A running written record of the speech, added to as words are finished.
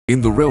In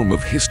the realm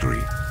of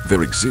history,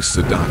 there exists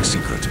a dark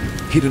secret,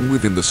 hidden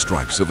within the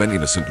stripes of an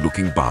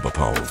innocent-looking barber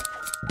pole.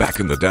 Back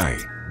in the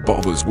day,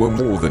 barbers were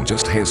more than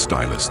just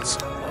hairstylists,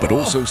 but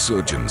also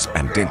surgeons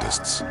and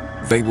dentists.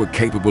 They were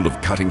capable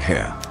of cutting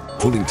hair,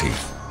 pulling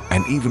teeth,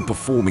 and even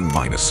performing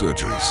minor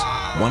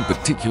surgeries. One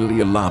particularly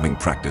alarming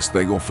practice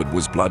they offered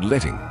was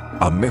bloodletting,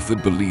 a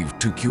method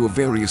believed to cure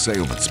various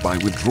ailments by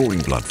withdrawing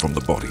blood from the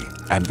body.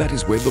 And that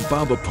is where the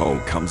barber pole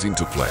comes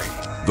into play.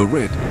 The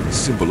red,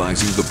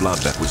 symbolizing the blood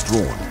that was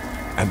drawn,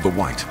 and the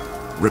white,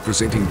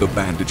 representing the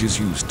bandages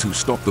used to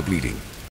stop the bleeding.